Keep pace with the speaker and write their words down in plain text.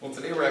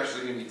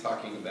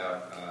talking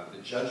about the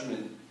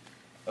judgment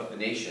of the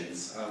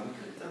nations. We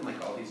could have done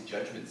like all these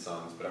judgment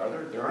songs, but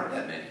there aren't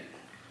that many.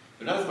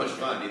 They're not as much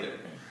fun either.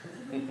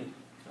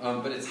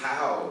 But it's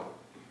how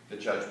the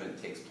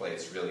judgment takes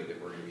place, really,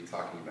 that we're going to be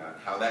talking about.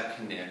 How that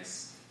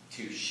connects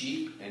to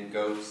sheep and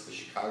goats, the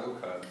Chicago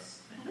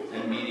Cubs,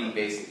 and meeting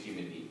basic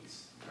human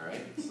needs. All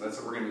right? So that's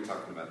what we're going to be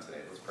talking about today.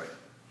 Let's pray.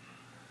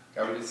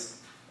 God, we just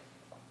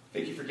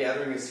thank you for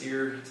gathering us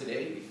here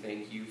today. We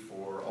thank you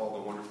for all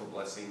the wonderful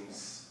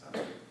blessings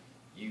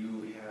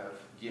you have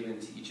given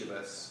to each of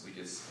us. We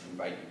just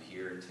invite you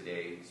here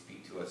today to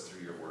speak to us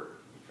through your word.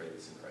 We pray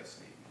this in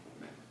Christ's name.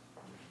 Amen.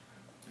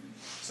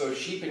 So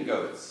sheep and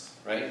goats,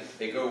 right?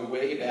 They go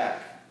way back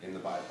in the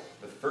Bible.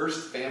 The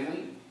first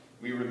family,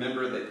 we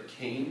remember that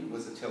Cain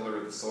was the tiller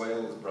of the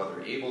soil. His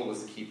brother Abel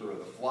was the keeper of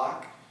the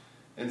flock.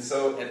 And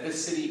so at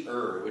this city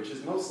Ur, which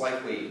is most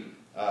likely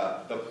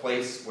the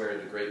place where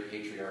the great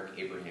patriarch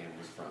Abraham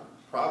was from,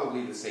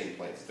 probably the same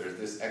place. There's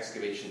this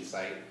excavation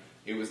site.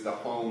 It was the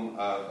home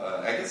of,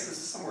 I guess this is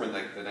somewhere in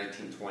like the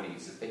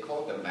 1920s. They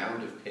call it the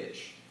Mound of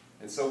Pitch.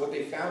 And so what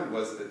they found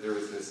was that there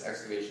was this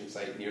excavation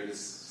site near this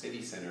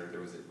city center.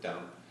 There was a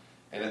dump.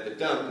 And at the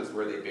dump is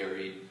where they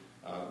buried,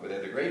 where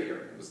the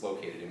graveyard was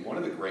located. And one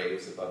of the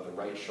graves above the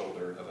right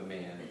shoulder of a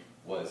man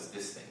was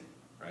this thing,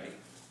 right?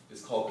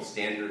 It's called the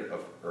Standard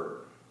of Ur.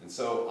 And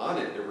so on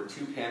it, there were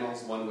two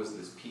panels. One was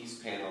this peace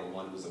panel.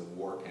 One was a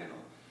war panel.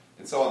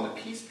 And so on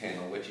the peace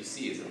panel, what you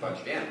see is a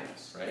bunch of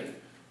animals, right?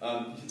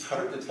 It's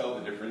hard to tell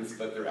the difference,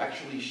 but they're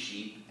actually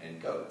sheep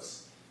and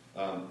goats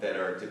that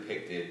are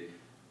depicted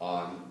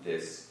on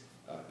this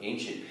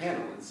ancient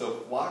panel. And so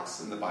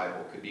flocks in the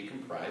Bible could be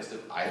comprised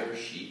of either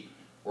sheep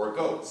or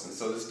goats. And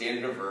so the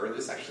Standard of Ur,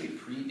 this actually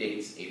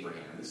predates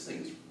Abraham. This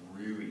thing's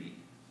really,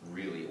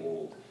 really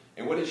old.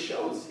 And what it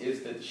shows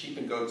is that sheep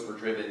and goats were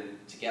driven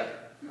together,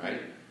 right?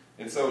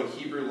 And so in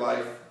Hebrew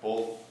life,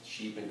 both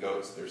sheep and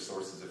goats, they're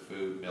sources of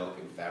food, milk,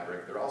 and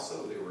fabric. They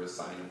were a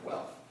sign of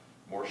wealth.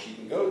 More sheep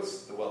and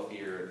goats, the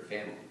wealthier the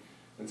family.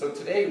 And so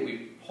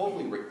today,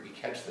 hopefully we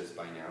catch this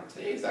by now.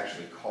 Today is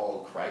actually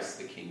called Christ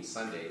the King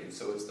Sunday, and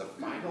so it's the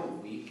final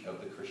week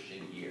of the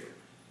Christian year.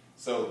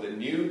 So the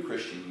new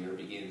Christian year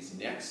begins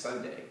next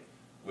Sunday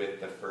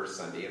with the first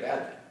Sunday of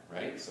Advent,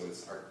 right? So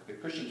the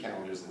Christian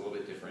calendar is a little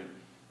bit different,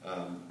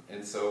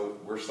 and so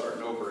we're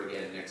starting over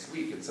again next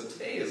week. And so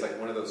today is like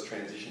one of those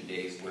transition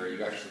days where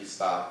you actually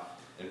stop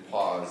and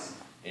pause,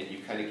 and you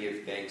kind of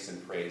give thanks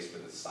and praise for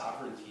the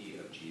sovereignty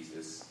of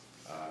Jesus,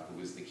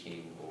 who is the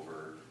king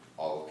over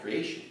all of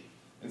creation.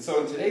 And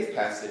so in today's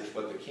passage,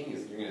 what the king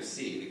is, you're going to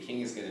see, the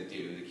king is going to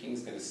do, the king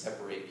is going to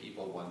separate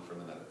people one from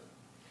another.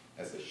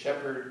 As the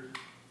shepherd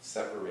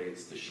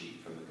separates the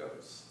sheep from the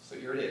goats. So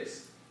here it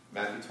is,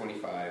 Matthew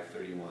 25,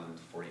 31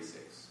 to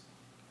 46.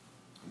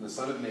 And the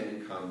Son of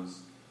Man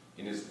comes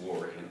in his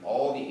glory, and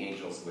all the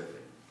angels with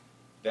him.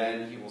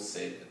 Then he will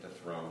sit at the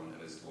throne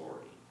of his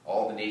glory.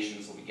 All the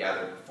nations will be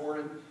gathered before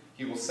him.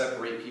 He will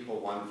separate people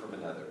one from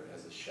another,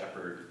 as a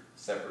shepherd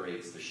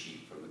separates the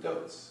sheep from the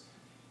goats.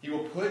 He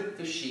will put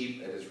the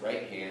sheep at his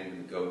right hand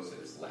and the goats at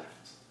his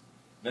left.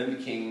 Then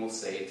the king will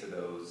say to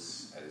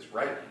those at his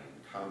right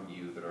hand, "Come,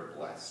 you that are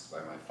blessed by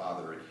my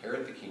Father,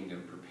 inherit the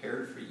kingdom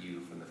prepared for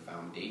you from the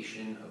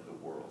foundation of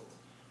the world.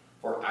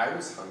 For I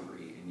was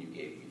hungry, and you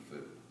gave me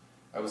food.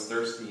 I was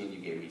thirsty, and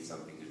you gave me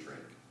something to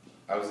drink.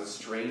 I was a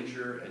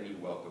stranger, and you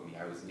welcomed me.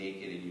 I was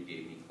naked, and you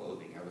gave me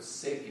clothing. I was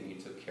sick, and you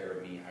took care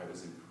of me. I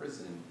was in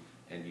prison,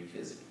 and you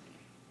visited me."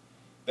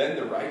 Then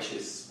the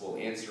righteous will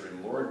answer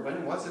him, "Lord,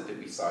 when was it that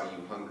we saw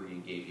you hungry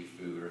and gave you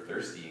food, or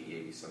thirsty and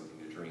gave you something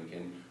to drink?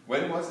 And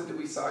when was it that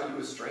we saw you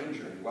a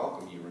stranger and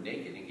welcomed you, or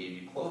naked and gave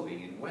you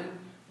clothing? And when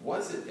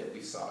was it that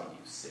we saw you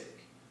sick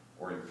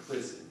or in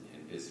prison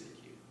and visited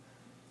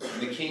you?"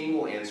 And the king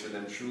will answer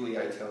them, "Truly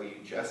I tell you,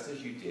 just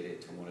as you did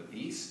it to one of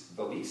these,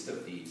 the least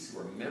of these, who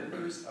are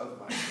members of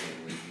my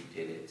family, you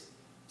did it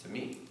to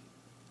me."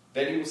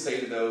 Then he will say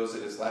to those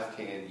at his left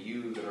hand,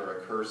 "You that are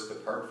accursed,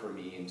 depart from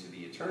me into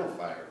the eternal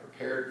fire,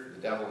 prepared for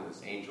the devil and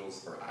his angels.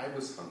 For I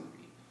was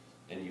hungry,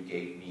 and you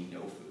gave me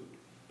no food.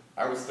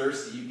 I was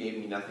thirsty, you gave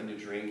me nothing to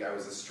drink. I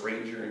was a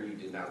stranger, and you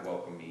did not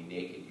welcome me.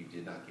 Naked, you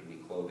did not give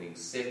me clothing.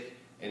 Sick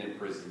and in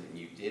prison, and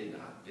you did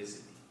not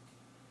visit me."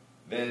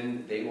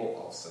 Then they will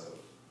also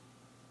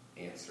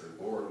answer,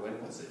 "Lord,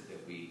 when was it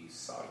that we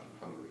saw you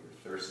hungry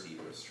or thirsty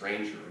or a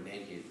stranger or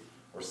naked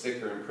or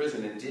sick or in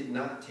prison and did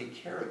not take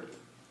care of you?"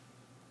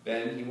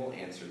 Then he will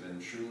answer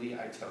them, "Truly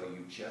I tell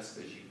you, just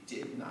as you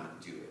did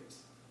not do it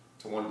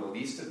to one of the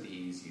least of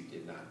these, you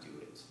did not do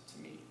it to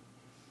me.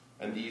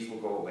 And these will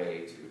go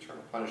away to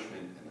eternal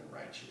punishment, and the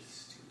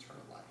righteous to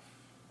eternal life."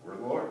 Word of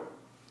the Lord.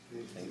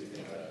 Thanks be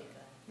to God.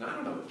 Now, I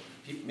don't know.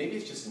 Maybe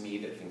it's just me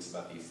that thinks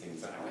about these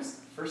things.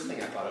 First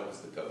thing I thought of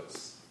was the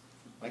goats.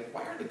 Like,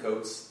 why are the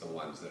goats the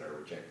ones that are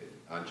rejected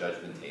on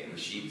Judgment Day, and the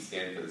sheep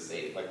stand for the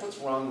saved? Like, what's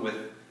wrong with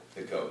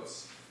the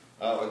goats?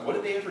 Like, what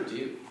did they ever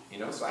do?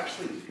 So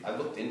actually, I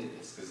looked into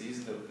this, because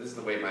this is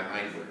the way my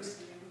mind works.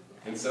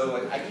 And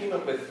so, I came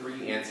up with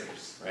 3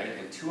 answers, right?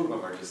 And 2 of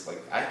them are just,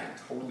 I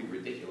think, totally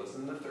ridiculous.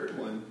 And the third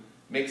one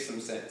makes some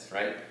sense,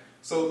 right?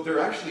 So there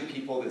are actually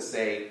people that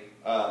say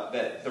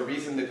that the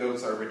reason the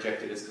goats are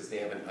rejected is because they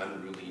have an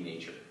unruly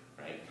nature,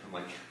 right? I'm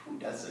like, who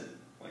doesn't?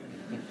 Like,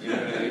 you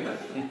know what I mean?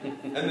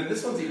 And then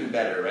this one's even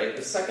better, right?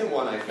 The second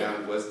one I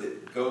found was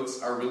that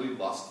goats are really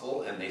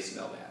lustful and they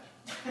smell bad.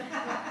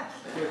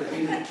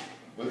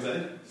 What's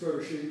that? Sort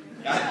of sheep.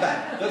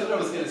 That's what I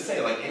was going to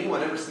say. Like,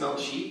 anyone ever smelled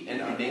sheep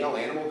and a male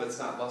animal that's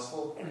not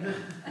lustful?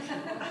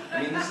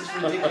 I mean, this is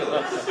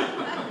ridiculous.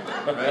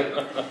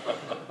 Right?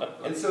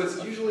 And so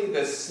it's usually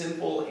the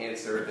simple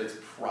answer that's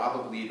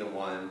probably the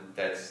one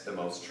that's the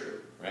most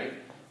true, right?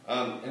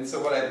 And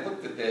so when I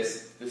looked at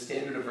this, the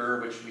standard of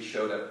Ur, which we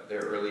showed up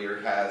there earlier,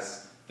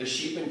 has the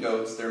sheep and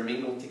goats, they're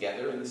mingled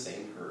together in the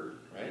same herd,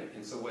 right?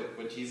 And so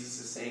what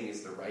Jesus is saying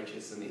is the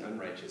righteous and the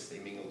unrighteous, they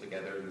mingle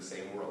together in the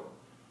same world.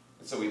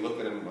 And so we look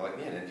at them and we're like,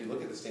 man, if you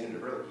look at the standard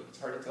of Ur, it's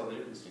hard to tell the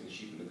difference between the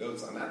sheep and the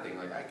goats on that thing.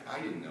 Like, I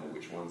didn't know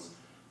which ones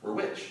were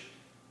which.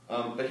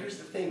 But here's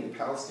the thing, the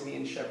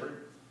Palestinian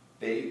shepherd,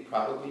 they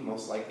probably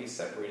most likely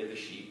separated the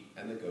sheep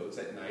and the goats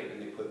at night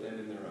and they put them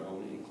in their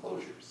own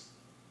enclosures.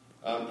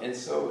 And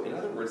so, in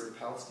other words, the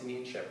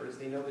Palestinian shepherds,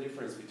 they know the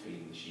difference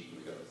between the sheep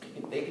and the goats.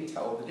 They can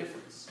tell the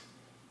difference.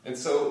 And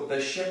so the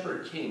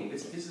shepherd king,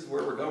 this is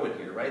where we're going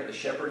here, right? The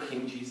shepherd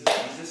king,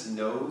 Jesus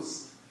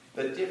knows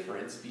the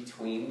difference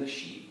between the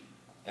sheep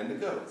and the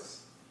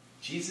goats.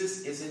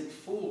 Jesus isn't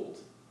fooled.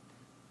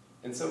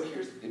 And so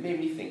it made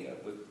me think of,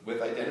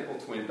 with identical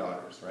twin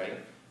daughters, right?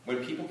 When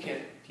most people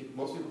can't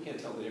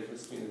tell the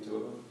difference between the two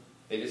of them.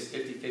 They just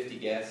 50-50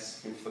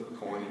 guess and flip a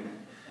coin.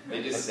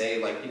 They just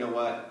say, like, you know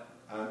what?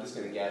 I'm just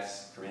going to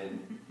guess,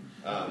 Corinne.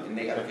 And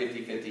they got a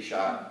 50-50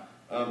 shot.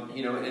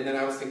 And then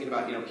I was thinking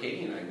about,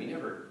 Katie and I,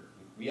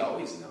 we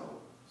always know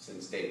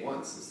since day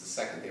one, since the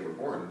second they were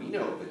born, we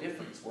know the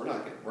difference. We're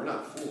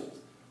not fooled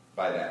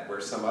by that,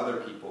 where some other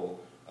people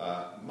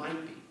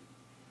might be.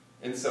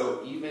 And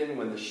so even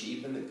when the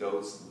sheep and the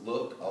goats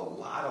look a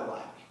lot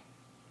alike,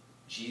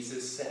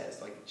 Jesus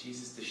says,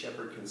 Jesus the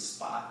shepherd can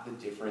spot the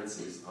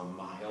differences a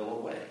mile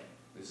away.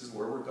 This is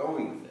where we're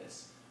going with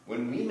this.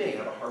 When we may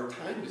have a hard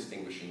time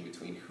distinguishing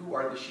between who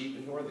are the sheep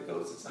and who are the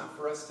goats, it's not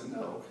for us to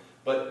know.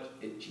 But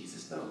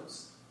Jesus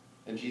knows.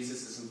 And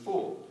Jesus isn't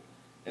fooled.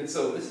 And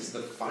so this is the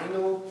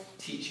final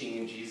teaching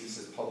in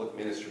Jesus' public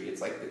ministry.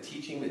 It's like the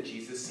teaching that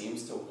Jesus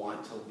seems to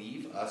want to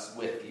leave us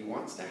with. He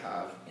wants to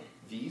have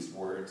these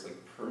words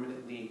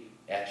permanently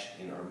etched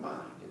in our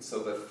mind. And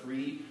so the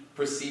three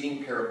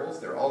preceding parables,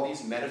 they're all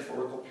these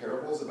metaphorical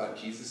parables about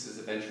Jesus'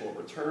 eventual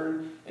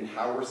return and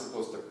how we're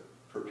supposed to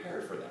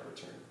prepare for that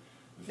return.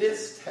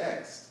 This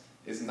text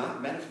is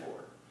not metaphor.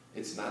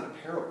 It's not a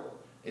parable.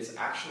 It's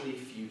actually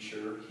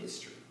future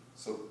history.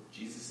 So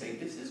Jesus is saying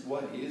this is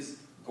what is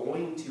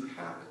going to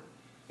happen.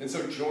 And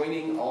so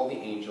joining all the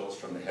angels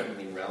from the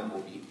heavenly realm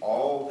will be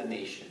all the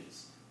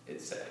nations,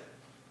 it said.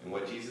 And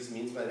what Jesus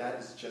means by that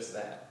is just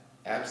that.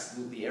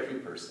 Absolutely every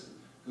person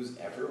who's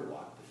ever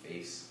walked the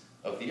face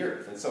of the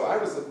earth. And so I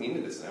was looking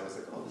into this and I was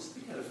like, oh, this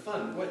would be kind of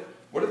fun.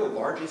 What are the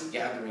largest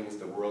gatherings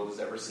the world has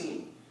ever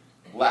seen?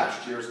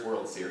 Last year's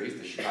World Series,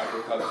 the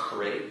Chicago Cubs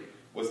Parade,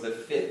 was the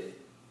 5th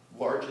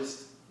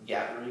largest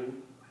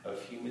gathering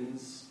of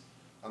humans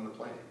on the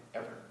planet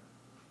ever,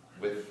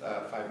 with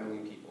 5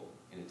 million people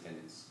in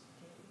attendance.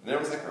 And then I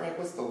was like, all right,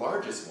 what's the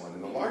largest one?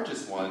 And the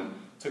largest one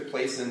took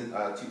place in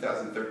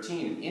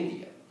 2013 in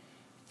India.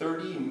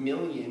 30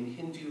 million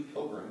Hindu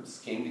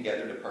pilgrims came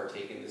together to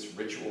partake in this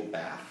ritual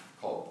bath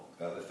called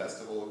the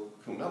Festival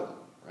of Kumbh,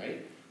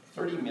 right?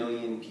 30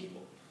 million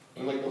people.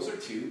 And those are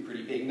two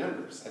pretty big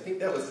numbers. I think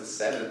that was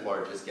the 7th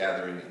largest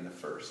gathering in the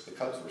first. The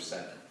Cubs were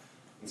 7.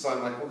 And so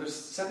I'm like, well, there's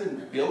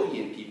 7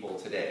 billion people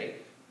today,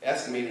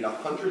 estimated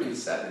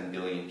 107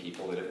 billion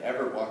people that have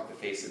ever walked the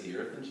face of the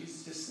earth. And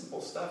Jesus, just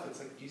simple stuff. It's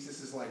like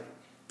Jesus is like,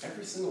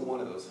 every single one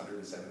of those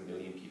 107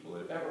 billion people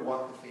that have ever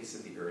walked the face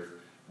of the earth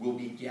will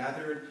be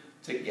gathered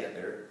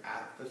together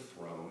at the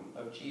throne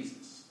of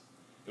Jesus.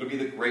 It'll be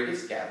the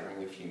greatest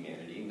gathering of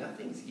humanity.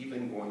 Nothing's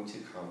even going to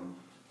come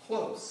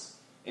close.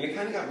 And it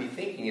kind of got me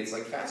thinking, it's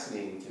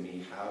fascinating to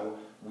me how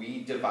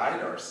we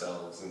divide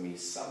ourselves and we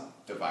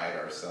subdivide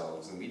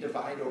ourselves and we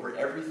divide over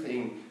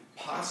everything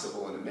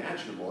possible and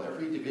imaginable.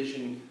 Every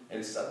division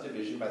and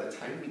subdivision, by the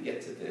time we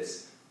get to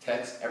this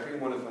text, every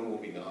one of them will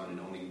be gone and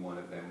only one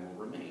of them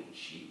will remain,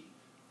 sheep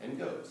and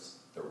goats,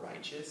 the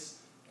righteous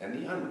and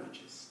the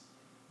unrighteous.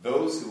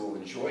 Those who will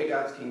enjoy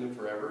God's kingdom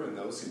forever and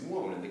those who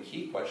won't. And the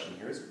key question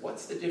here is,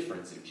 what's the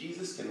difference? If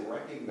Jesus can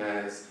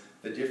recognize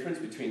the difference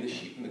between the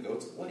sheep and the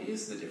goats, what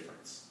is the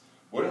difference?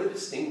 What are the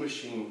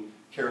distinguishing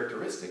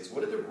characteristics?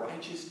 What did the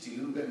righteous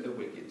do that the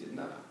wicked did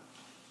not?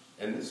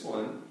 And this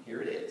one,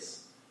 here it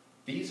is.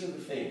 These are the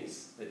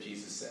things that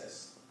Jesus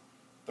says.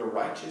 The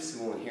righteous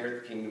who will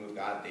inherit the kingdom of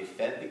God, they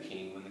fed the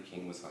king when the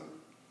king was hungry.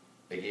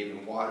 They gave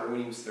him water when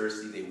he was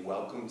thirsty. They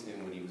welcomed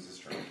him when he was a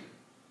stranger.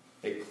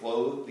 They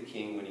clothed the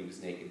king when he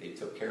was naked. They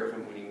took care of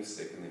him when he was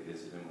sick, and they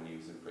visited him when he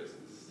was in prison.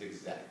 This is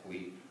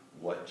exactly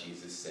what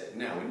Jesus said.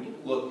 Now, when you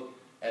look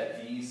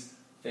at these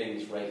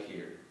things right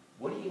here,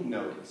 what do you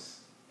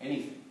notice?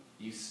 Anything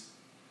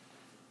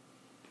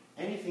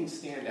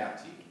stand out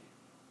to you?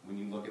 when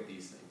you look at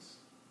these things?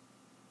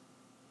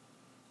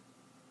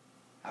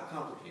 How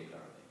complicated are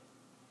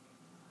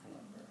they?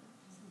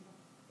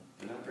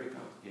 They're not very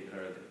complicated,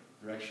 are they?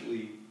 They're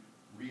actually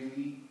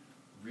really,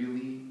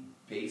 really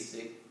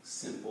basic,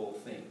 simple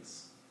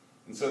things.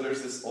 And so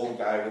there's this old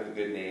guy with a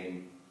good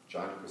name,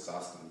 John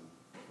Chrysostom,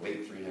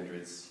 late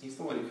 300s. He's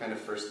the one who kind of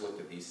first looked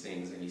at these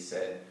things, and he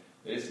said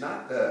that it's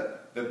not the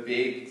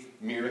big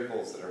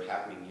miracles that are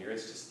happening here,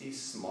 it's just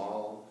these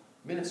small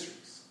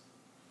ministries.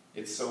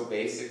 It's so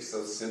basic,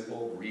 so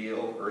simple,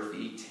 real,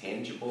 earthy,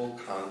 tangible,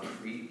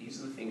 concrete.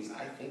 These are the things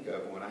I think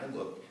of when I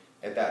look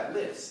at that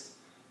list.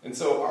 And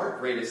so our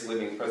greatest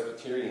living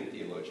Presbyterian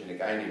theologian, a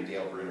guy named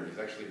Dale Bruner, he's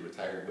actually a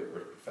retired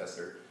Whitworth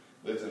professor,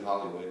 lives in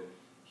Hollywood.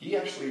 He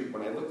actually,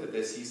 when I looked at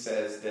this, he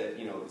says that,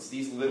 it's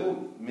these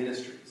little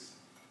ministries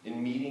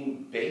in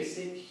meeting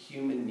basic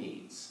human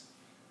needs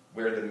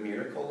where the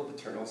miracle of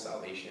eternal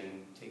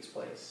salvation takes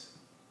place.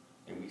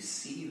 And we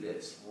see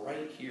this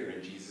right here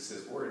in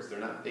Jesus' words. They're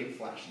not big,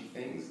 flashy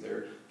things.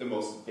 They're the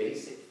most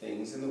basic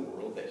things in the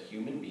world that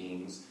human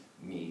beings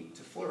need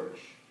to flourish.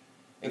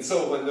 And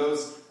so when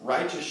those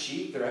righteous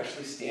sheep, they're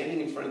actually standing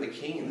in front of the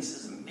king, and this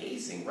is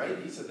amazing,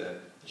 right? These are the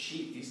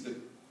sheep. These are the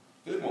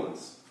good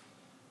ones.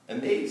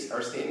 And they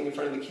are standing in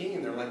front of the king,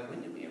 and they're like,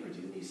 when did we ever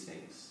do these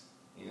things?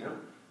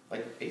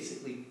 Like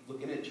basically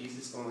looking at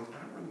Jesus going like, I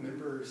don't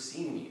remember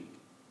seeing you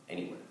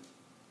anywhere.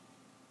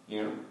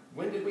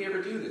 When did we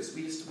ever do this?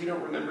 We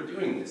don't remember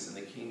doing this. And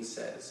the king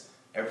says,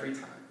 every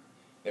time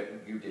that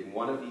you did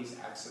one of these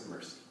acts of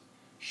mercy,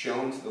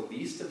 shown to the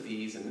least of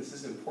these, and this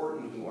is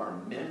important, who are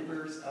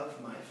members of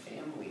my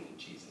family,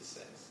 Jesus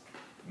says.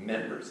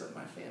 Members of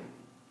my family.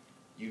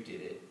 You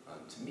did it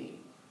unto me.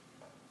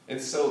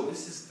 And so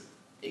this is the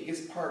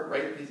biggest part,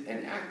 right?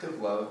 An act of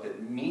love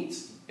that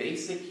meets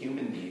basic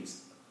human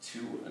needs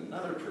to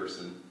another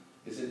person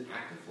is an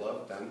act of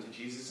love done to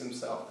Jesus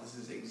himself. This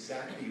is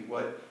exactly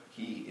what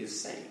he is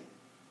saying.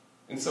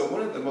 And so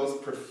one of the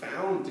most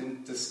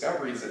profound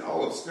discoveries in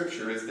all of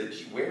Scripture is that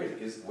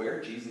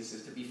where Jesus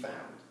is to be found.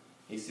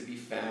 He's to be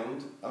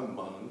found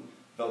among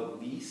the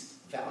least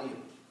valuable,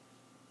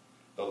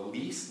 the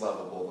least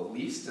lovable, the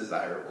least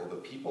desirable, the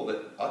people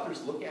that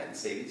others look at and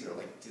say these are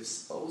like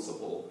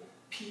disposable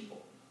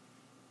people.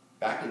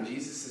 Back in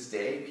Jesus'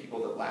 day,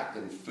 people that lacked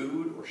in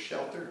food or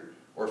shelter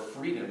or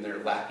freedom,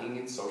 they're lacking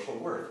in social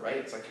worth, right?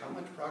 It's like, how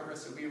much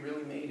progress have we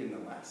really made in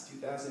the last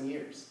 2,000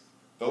 years?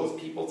 Those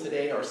people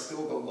today are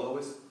still the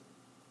lowest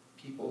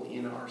people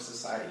in our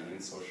society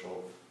in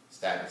social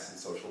status and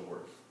social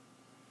worth.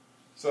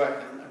 So I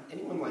found out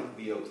anyone like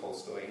Leo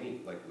Tolstoy,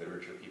 any like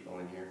literature people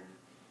in here,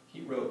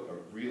 he wrote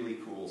a really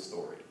cool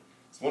story.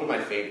 It's one of my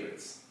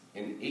favorites.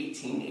 In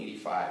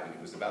 1885, and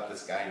it was about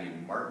this guy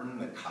named Martin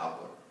the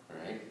Cobbler,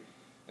 right?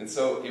 And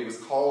so it was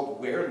called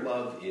Where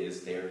Love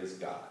Is, There Is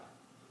God.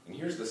 And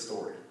here's the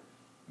story.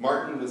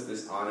 Martin was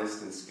this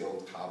honest and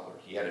skilled cobbler.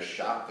 He had a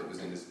shop that was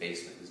in his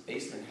basement. His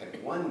basement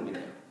had one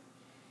window.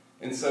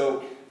 And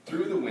so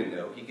through the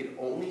window, he could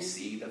only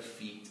see the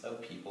feet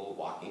of people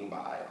walking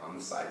by on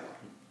the sidewalk.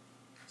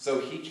 So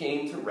he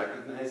came to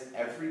recognize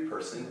every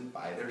person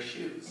by their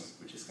shoes,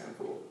 which is kind of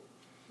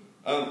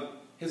cool.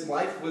 His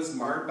life was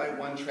marred by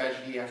one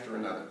tragedy after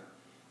another.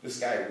 This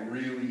guy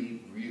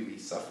really, really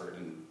suffered,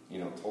 and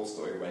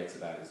Tolstoy writes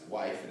about his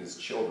wife and his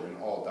children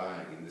all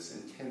dying and this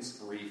intense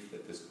grief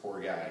that this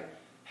poor guy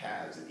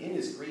has. And in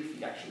his grief,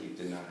 he actually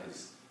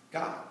denies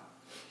God.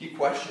 He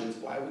questions,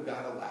 why would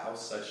God allow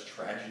such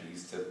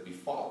tragedies to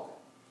befall him?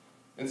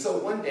 And so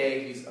one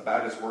day, he's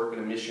about his work,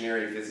 and a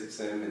missionary visits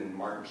him, and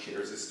Martin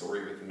shares his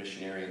story with the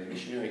missionary, and the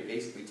missionary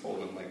basically told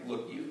him, like,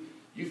 look,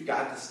 you've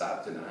got to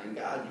stop denying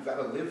God. You've got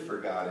to live for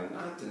God and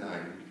not deny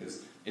him,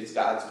 because it's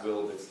God's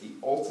will that's the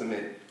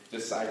ultimate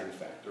deciding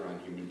factor on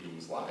human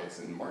beings' lives.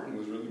 And Martin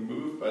was really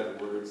moved by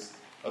the words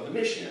of the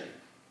missionary.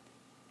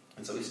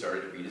 And so he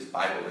started to read his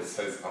Bible. It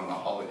says on the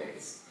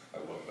holidays. I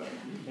love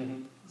that.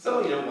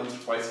 So, once or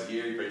twice a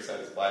year, he breaks out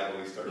his Bible,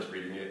 he starts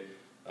reading it,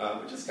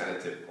 which is kind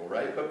of typical,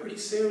 right? But pretty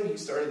soon, he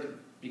started to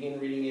begin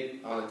reading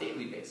it on a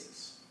daily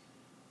basis.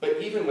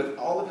 But even with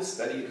all of his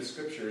study of the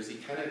Scriptures, he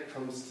kind of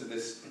comes to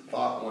this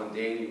thought one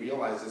day, and he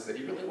realizes that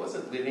he really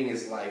wasn't living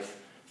his life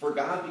for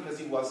God because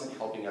he wasn't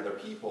helping other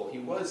people. He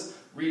was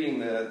reading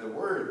the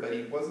Word, but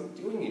he wasn't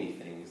doing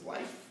anything. His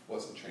life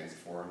wasn't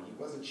transformed. He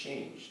wasn't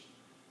changed.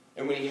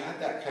 And when he had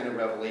that kind of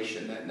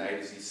revelation that night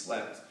as he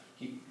slept,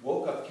 he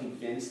woke up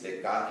convinced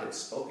that God had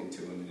spoken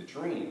to him in a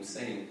dream,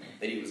 saying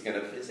that he was going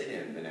to visit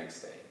him the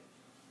next day.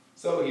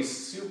 So he's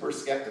super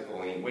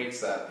skeptical, and he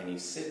wakes up, and he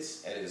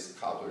sits at his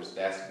cobbler's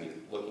desk, and he's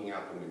looking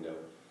out the window,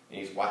 and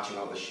he's watching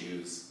all the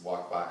shoes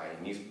walk by,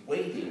 and he's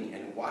waiting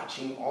and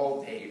watching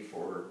all day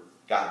for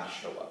God to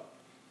show up.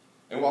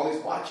 And while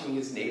he's watching,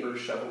 his neighbor's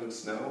shoveling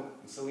snow,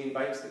 and so he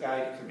invites the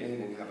guy to come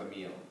in and have a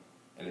meal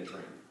and a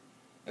drink.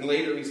 And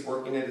later he's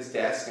working at his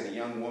desk, and a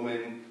young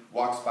woman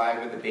walks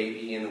by with a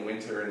baby in the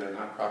winter, and they're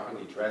not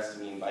properly dressed,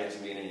 and he invites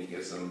them in, and he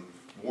gives them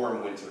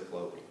warm winter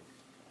clothing.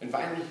 And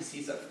finally he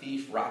sees a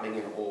thief robbing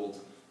an old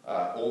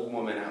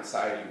woman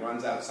outside. He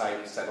runs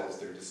outside, he settles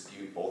their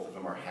dispute. Both of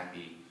them are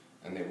happy,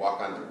 And they walk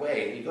on their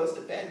way, and he goes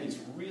to bed, and he's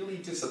really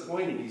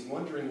disappointed. He's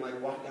wondering,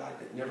 like, why God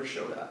never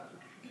showed up.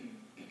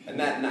 And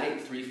that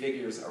night, 3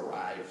 figures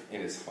arrive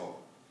in his home.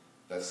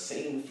 The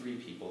same 3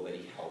 people that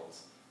he helped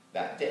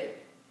that day.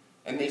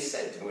 And they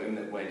said to him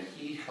that when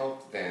he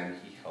helped them,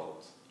 he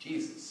helped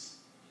Jesus.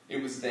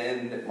 It was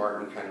then that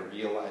Martin kind of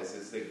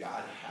realizes that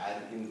God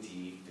had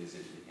indeed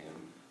visited him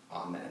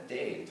on that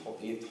day. And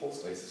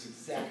Tolstoy says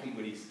exactly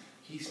what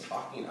he's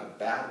talking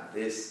about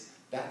this.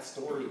 That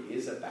story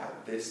is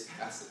about this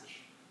passage.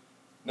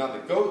 Now the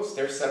goats,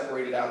 they're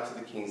separated out to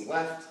the king's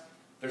left.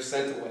 They're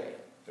sent away.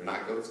 They're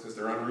not goats because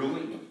they're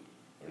unruly.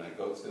 They're not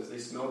goats because they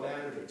smell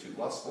bad or they're too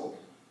lustful.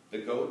 The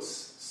goats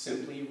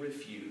simply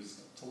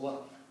refused to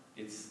love.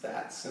 It's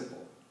that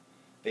simple.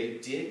 They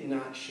did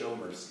not show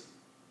mercy.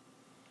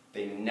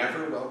 They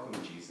never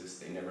welcomed Jesus.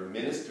 They never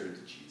ministered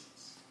to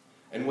Jesus.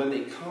 And when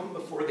they come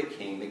before the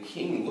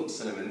king looks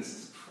at them, and this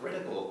is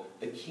critical,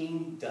 the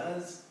king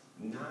does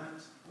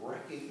not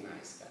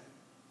recognize them.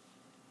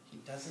 He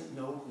doesn't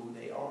know who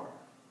they are.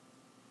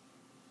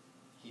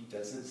 He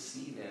doesn't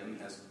see them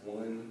as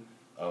one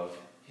of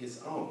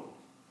his own.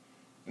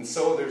 And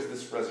so there's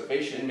this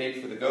reservation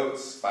made for the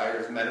goats. Fire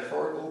is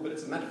metaphorical, but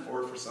it's a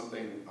metaphor for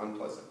something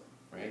unpleasant,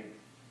 right?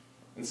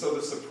 And so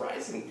the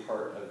surprising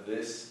part of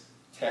this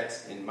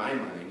text, in my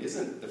mind,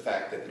 isn't the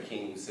fact that the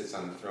king who sits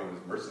on the throne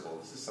is merciful.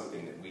 This is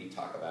something that we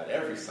talk about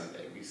every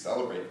Sunday. We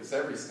celebrate this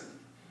every Sunday.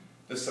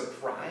 The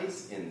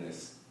surprise in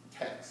this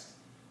text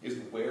is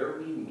where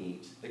we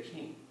meet the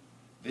king.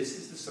 This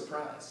is the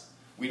surprise.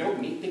 We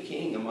don't meet the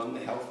king among the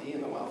healthy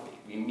and the wealthy.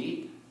 We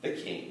meet the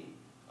king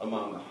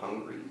among the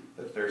hungry,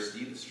 the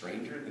thirsty, the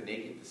stranger, the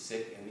naked, the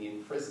sick, and the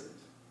imprisoned.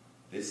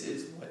 This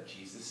is what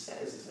Jesus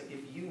says. It's like,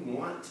 if you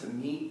want to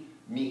meet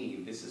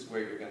me, this is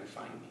where you're going to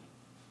find me.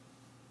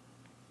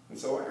 And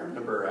so I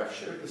remember, I've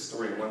shared this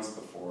story once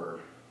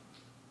before,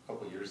 a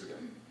couple years ago.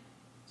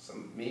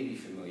 Some may be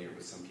familiar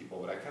with some people,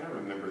 but I kind of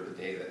remember the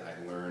day that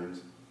I learned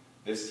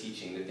this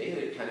teaching, the day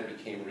that it kind of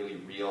became really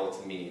real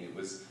to me. And it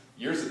was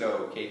years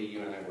ago. Katie,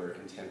 you and I were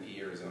in Tempe,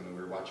 Arizona.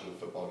 We were watching a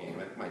football game.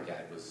 I think my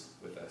dad was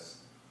with us.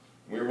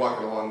 We were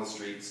walking along the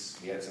streets.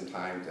 We had some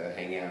time to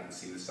hang out and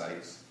see the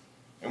sights.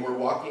 And we're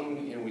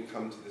walking, and we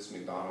come to this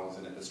McDonald's,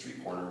 and at the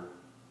street corner,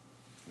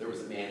 there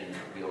was a man in a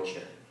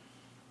wheelchair.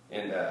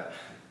 And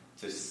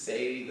to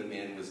say the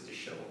man was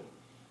disheveled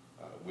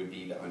would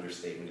be the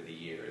understatement of the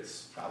year.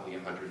 It's probably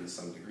 100 and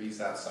some degrees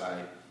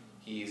outside.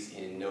 He's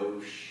in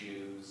no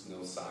shoes,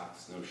 no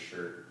socks, no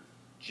shirt,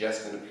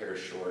 just in a pair of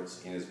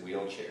shorts in his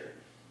wheelchair.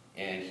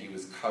 And he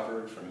was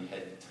covered from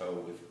head to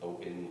toe with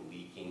open,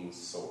 leaking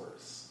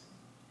sores.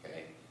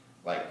 Okay?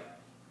 Like,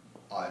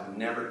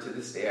 to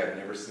this day, I've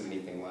never seen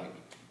anything like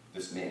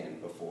this man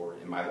before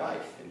in my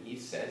life. And he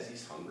says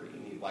he's hungry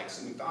and he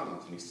likes a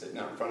McDonald's. And he's sitting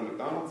out in front of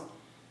McDonald's.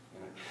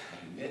 And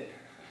I admit,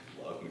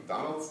 I love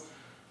McDonald's.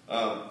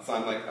 So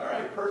I'm like, all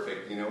right,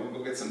 perfect. We'll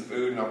go get some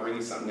food and I'll bring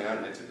you something out.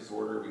 And I took his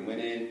order. We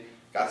went in,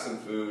 got some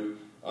food,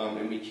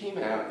 and we came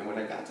out. And when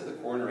I got to the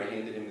corner, I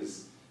handed him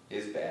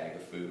his bag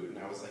of food. And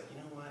I was like, you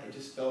know what? I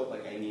just felt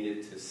like I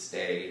needed to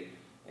stay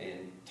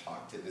and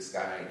talk to this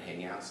guy and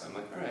hang out. So I'm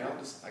like, all right,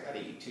 I got to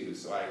eat too.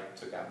 So I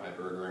took out my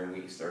burger and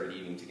we started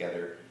eating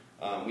together.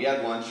 We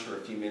had lunch for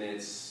a few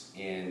minutes,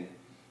 and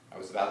I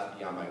was about to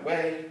be on my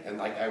way. And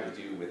like I would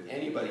do with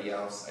anybody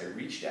else, I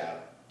reached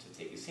out to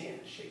take his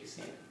hand, shake his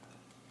hand.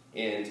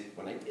 And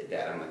when I did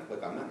that, I'm like,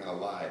 look, I'm not going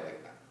to lie.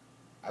 Like,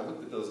 I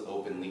looked at those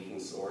open, leaking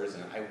sores,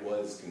 and I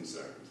was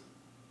concerned.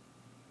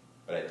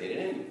 But I did it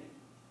anyway.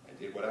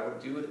 I did what I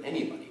would do with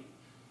anybody.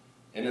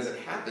 And as it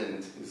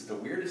happened, the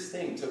weirdest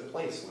thing took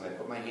place. When I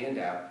put my hand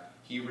out,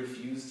 he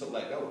refused to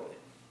let go of it.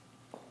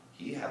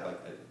 He had like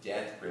a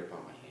death grip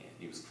on my hand.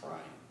 He was crying.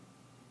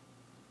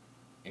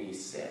 And he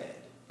said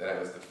that I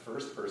was the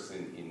first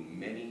person in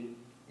many,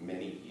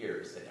 many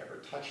years that ever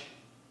touched him.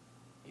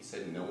 He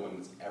said no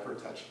one's ever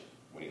touched him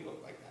when he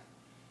looked like that.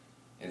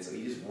 And so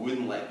he just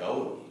wouldn't let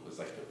go of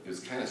me. It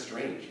was kind of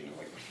strange,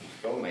 like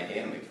go in my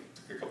hand, like it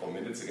took a couple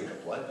minutes to get the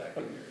blood back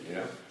in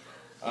there,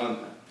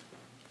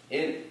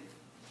 And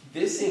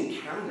this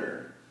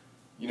encounter,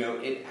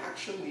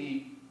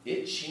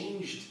 it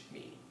changed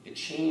me. It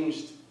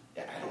changed,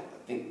 I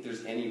don't think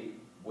there's any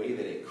way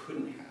that it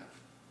couldn't have.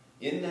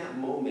 In that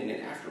moment,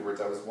 and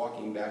afterwards, I was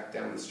walking back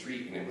down the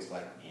street, and it was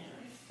like, man,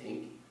 I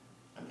think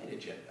I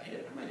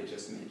might have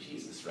just met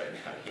Jesus right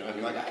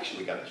now. I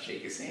actually got to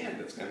shake his hand.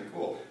 That's kind of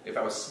cool. If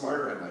I was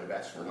smarter, I might have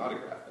asked for an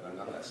autograph, but I'm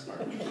not that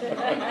smart.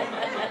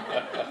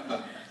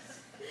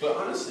 But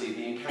honestly,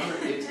 the encounter,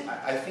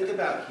 I think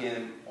about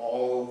him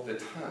all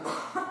the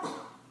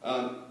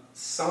time.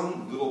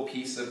 Some little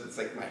piece of, it's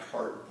like my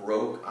heart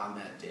broke on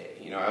that day.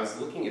 I was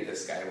looking at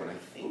this guy when I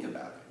think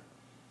about him.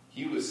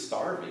 He was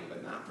starving,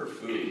 but not for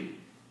food,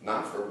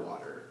 not for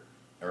water,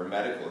 or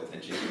medical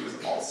attention. He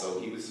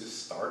was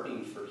just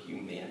starving for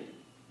humanity.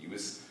 He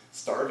was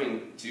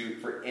starving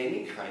for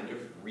any kind of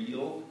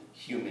real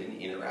human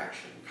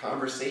interaction,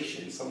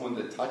 conversation, someone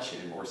to touch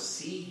him or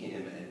see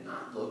him and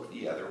not look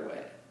the other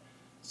way.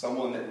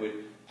 Someone that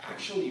would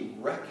actually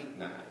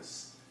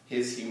recognize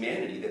his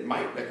humanity that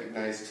might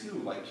recognize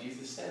too, like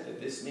Jesus said,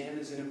 that this man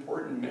is an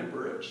important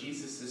member of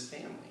Jesus'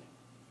 family,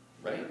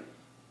 right?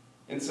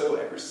 And so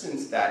ever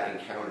since that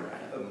encounter, I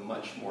have a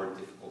much more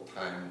difficult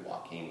time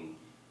walking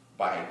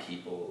by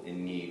people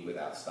in need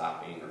without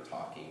stopping or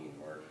talking,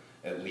 or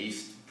at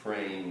least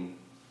praying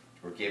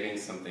or giving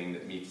something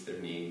that meets their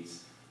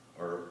needs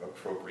or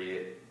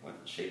appropriate, like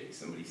shaking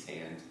somebody's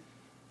hand.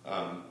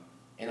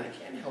 And I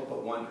can't help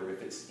but wonder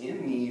if it's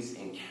in these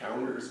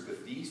encounters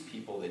with these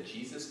people that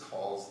Jesus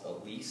calls the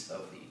least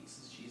of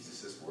these,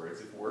 Jesus' words,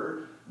 if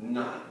we're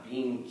not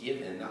being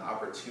given the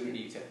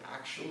opportunity to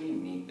actually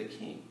meet the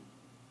King,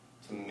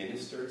 to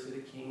minister to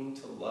the King,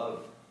 to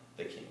love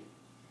the King.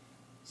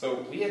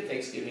 So we had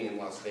Thanksgiving in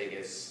Las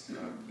Vegas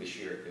this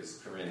year because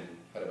Corinne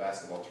had a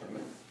basketball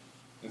tournament.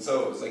 And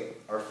so it was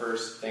like our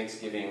first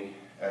Thanksgiving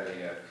at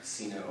a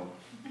casino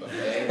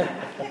buffet,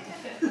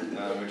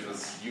 which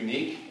was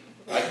unique.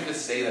 I can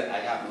just say that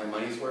I got my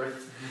money's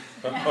worth.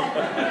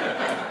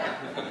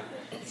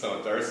 So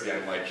at Darcy,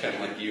 I'm like,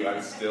 Ken, like you,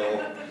 I'm still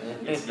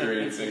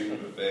experiencing the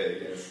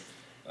buffet, yes.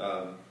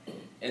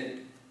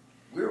 And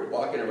we were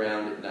walking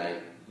around at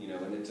night,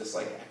 and it's just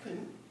like, I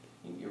couldn't,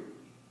 you're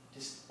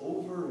just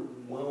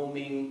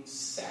overwhelming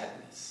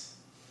sadness,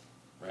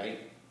 right?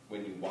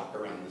 When you walk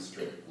around the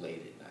strip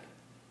late at night.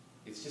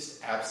 It's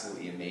just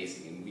absolutely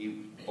amazing. And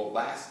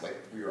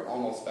we were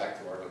almost back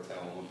to our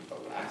hotel, and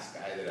the last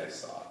guy that I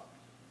saw,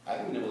 I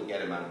haven't been able to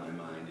get him out of my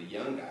mind. A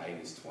young guy in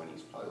his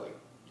 20s, probably like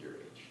your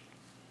age.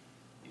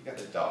 He's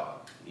got a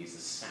dog, and he's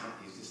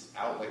just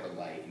out like a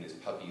light, and his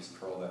puppy's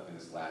curled up in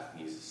his lap,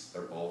 and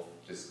they're both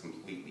just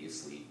completely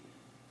asleep.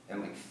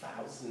 And like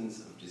thousands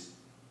of just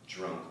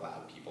drunk,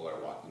 loud people are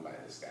walking by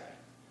this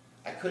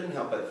guy. I couldn't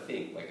help but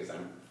think, like as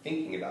I'm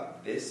thinking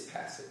about this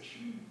passage,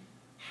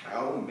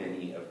 how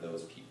many of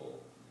those people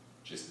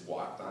just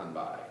walked on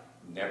by,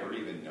 never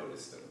even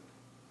noticed them.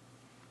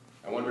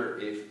 I wonder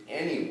if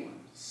anyone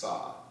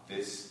saw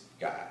this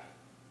guy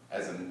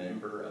as a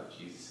member of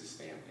Jesus'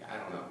 family. I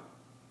don't know.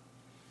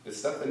 The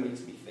stuff that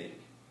makes me think.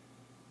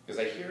 Because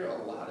I hear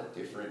a lot of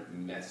different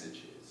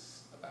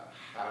messages about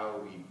how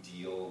we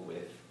deal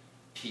with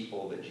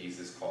people that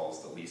Jesus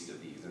calls the least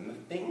of these. And the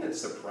thing that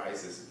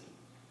surprises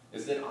me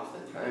is that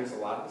oftentimes a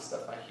lot of the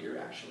stuff I hear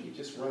actually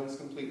just runs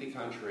completely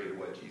contrary to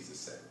what Jesus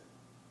said.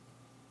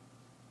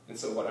 And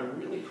so what I'm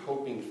really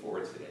hoping for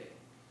today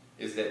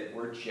is that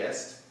we're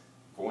just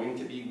going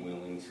to be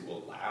willing to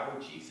allow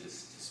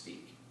Jesus to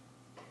speak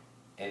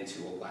and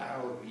to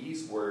allow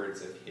these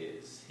words of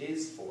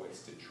his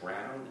voice to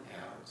drown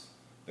out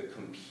the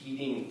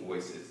competing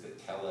voices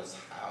that tell us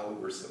how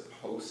we're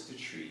supposed to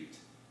treat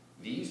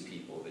these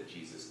people that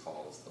Jesus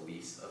calls the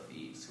least of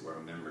these, who are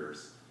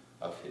members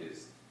of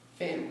his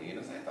family. And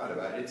as I thought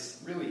about it,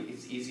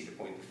 it's easy to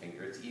point the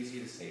finger. It's easy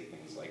to say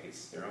things like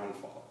it's their own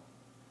fault.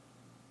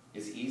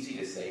 It's easy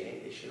to say,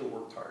 hey, they should have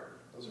worked harder.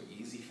 Those are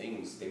easy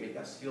things. They make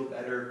us feel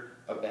better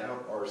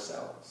about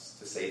ourselves.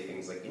 To say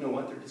things like, you know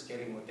what, they're just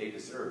getting what they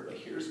deserve. But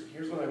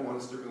here's what I want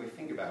us to really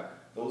think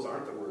about. Those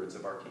aren't the words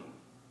of our King.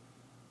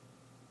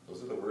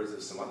 Those are the words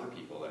of some other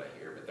people that I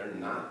hear, but they're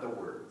not the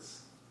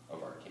words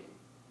of our King.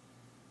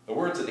 The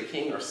words of the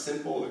King are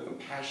simple, they're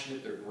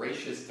compassionate, they're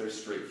gracious, they're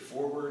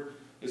straightforward.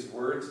 His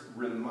words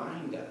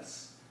remind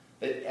us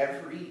that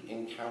every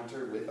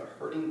encounter with a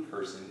hurting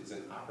person is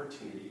an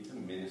opportunity to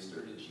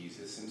minister to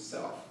Jesus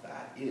himself.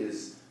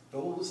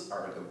 Those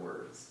are the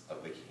words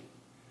of the King.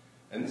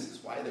 And this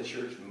is why the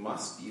church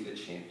must be the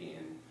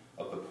champion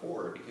of the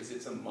poor, because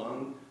it's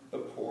among the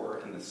poor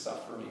and the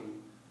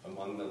suffering,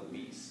 among the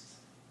least.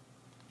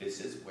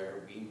 This is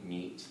where we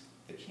meet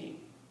the King,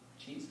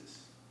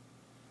 Jesus.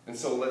 And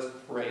so let's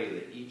pray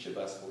that each of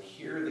us will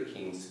hear the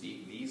King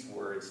speak these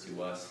words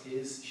to us,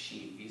 his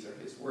sheep. These are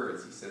his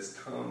words. He says,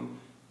 come,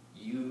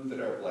 you that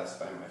are blessed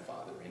by my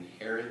Father,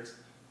 inherit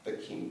the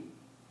kingdom,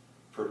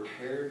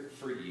 prepared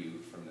for you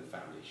from the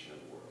foundation of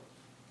the world.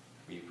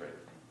 Will you pray?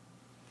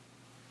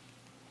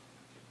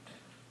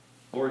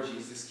 Lord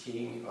Jesus,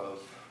 King of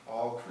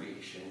all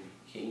creation,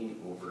 King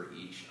over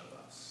each of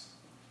us.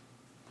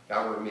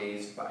 God, we're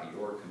amazed by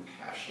your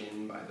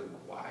compassion, by the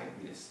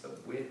wideness, the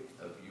width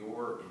of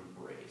your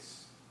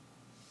embrace.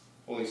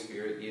 Holy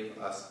Spirit, give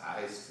us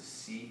eyes to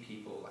see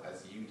people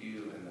as you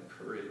do and the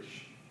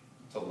courage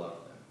to love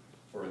them.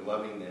 For in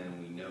loving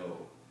them, we know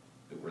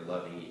that we're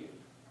loving you.